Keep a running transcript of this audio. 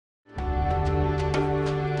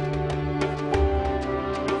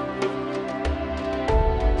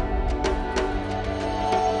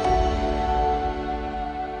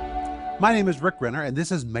My name is Rick Renner, and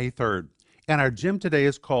this is May 3rd. And our gym today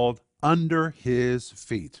is called Under His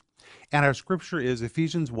Feet. And our scripture is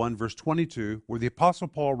Ephesians 1, verse 22, where the Apostle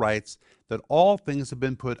Paul writes that all things have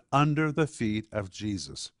been put under the feet of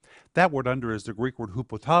Jesus. That word under is the Greek word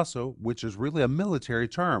hupotasso, which is really a military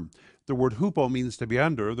term. The word hupo means to be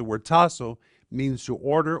under. The word tasso means to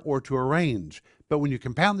order or to arrange. But when you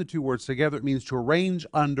compound the two words together, it means to arrange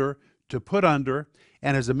under, to put under,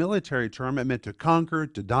 and as a military term, it meant to conquer,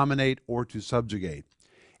 to dominate, or to subjugate.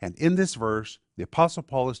 And in this verse, the Apostle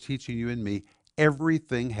Paul is teaching you and me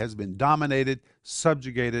everything has been dominated,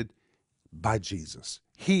 subjugated by Jesus.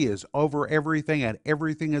 He is over everything, and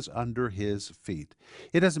everything is under his feet.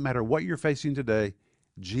 It doesn't matter what you're facing today,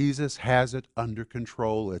 Jesus has it under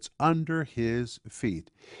control. It's under his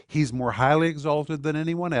feet. He's more highly exalted than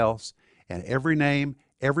anyone else, and every name,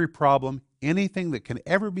 every problem, anything that can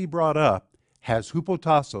ever be brought up has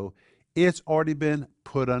hupotasso. It's already been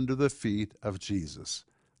put under the feet of Jesus.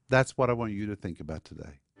 That's what I want you to think about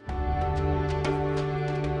today.